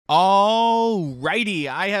Alrighty,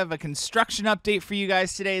 I have a construction update for you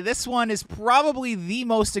guys today. This one is probably the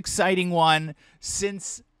most exciting one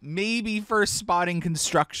since maybe first spotting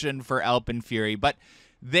construction for Alpenfury, but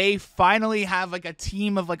they finally have like a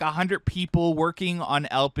team of like 100 people working on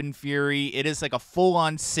Alpenfury. It is like a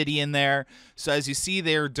full-on city in there. So as you see,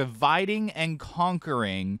 they're dividing and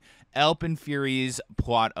conquering Alpenfury's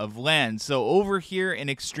plot of land. So over here in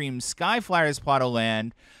Extreme Skyflyer's plot of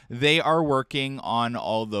land, they are working on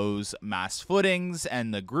all those mass footings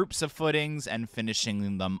and the groups of footings and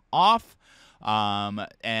finishing them off.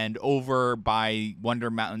 And over by Wonder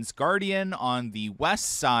Mountain's Guardian on the west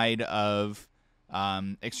side of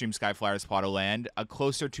Extreme Skyflyer's plot of land,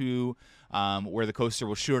 closer to where the coaster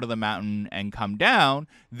will shoot out of the mountain and come down,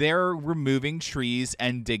 they're removing trees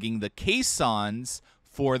and digging the caissons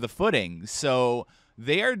for the footings. So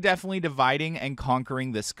they are definitely dividing and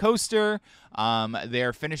conquering this coaster.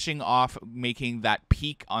 They're finishing off making that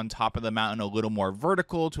peak on top of the mountain a little more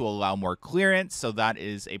vertical to allow more clearance. So that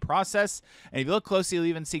is a process. And if you look closely, you'll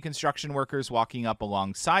even see construction workers walking up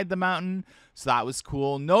alongside the mountain. So that was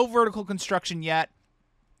cool. No vertical construction yet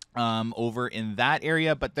over in that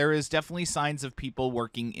area, but there is definitely signs of people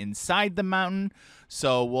working inside the mountain.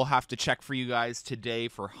 So we'll have to check for you guys today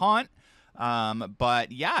for Haunt.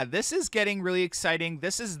 But yeah, this is getting really exciting.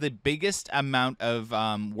 This is the biggest amount of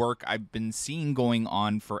work I've been seeing going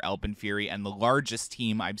on for Alpenfury and the largest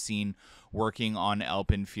team I've seen working on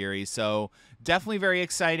Alpenfury. So definitely very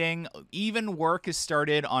exciting. Even work has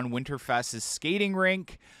started on Winterfest's skating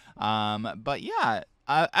rink. But yeah,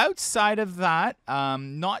 outside of that,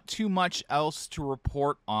 not too much else to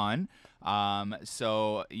report on.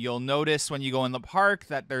 So you'll notice when you go in the park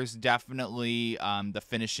that there's definitely the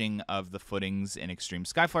finishing of the footings in Extreme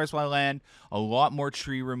Skyflyer's Wonderland, a lot more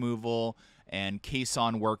tree removal and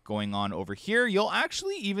caisson work going on over here. You'll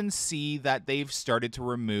actually even see that they've started to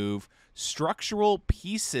remove structural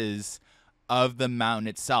pieces of the mountain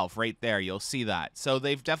itself right there. You'll see that. So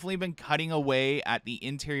they've definitely been cutting away at the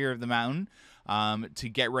interior of the mountain to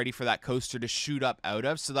get ready for that coaster to shoot up out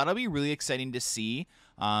of. So that'll be really exciting to see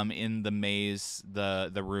in the maze,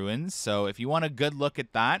 the ruins. So if you want a good look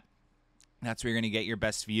at that, that's where you're going to get your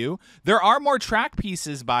best view. There are more track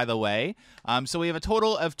pieces, by the way. So we have a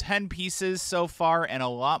total of 10 pieces so far and a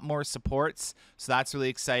lot more supports. So that's really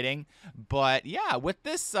exciting. But yeah, with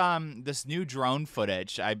this this new drone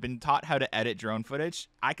footage, I've been taught how to edit drone footage.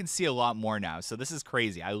 I can see a lot more now. So this is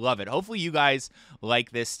crazy. I love it. Hopefully you guys like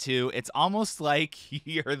this too. It's almost like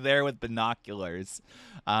you're there with binoculars.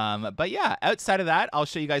 But yeah, outside of that, I'll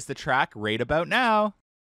show you guys the track right about now.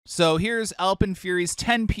 So here's Alpenfury's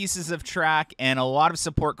 10 pieces of track and a lot of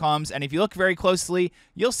support columns. And if you look very closely,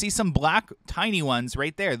 you'll see some black tiny ones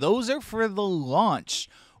right there. Those are for the launch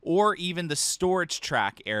or even the storage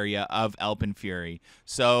track area of Alpenfury.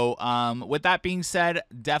 So with that being said,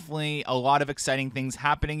 definitely a lot of exciting things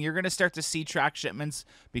happening. You're going to start to see track shipments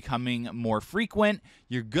becoming more frequent.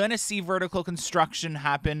 You're going to see vertical construction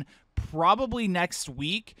happen probably next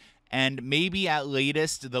week, and maybe at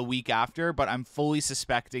latest the week after, but I'm fully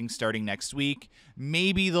suspecting starting next week.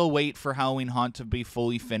 Maybe they'll wait for Halloween Haunt to be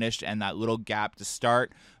fully finished and that little gap to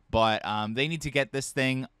start, but they need to get this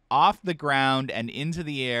thing off the ground and into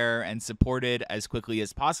the air and supported as quickly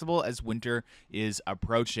as possible as winter is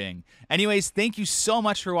approaching. Anyways, thank you so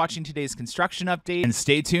much for watching today's construction update, and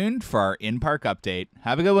stay tuned for our in-park update.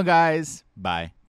 Have a good one, guys. Bye.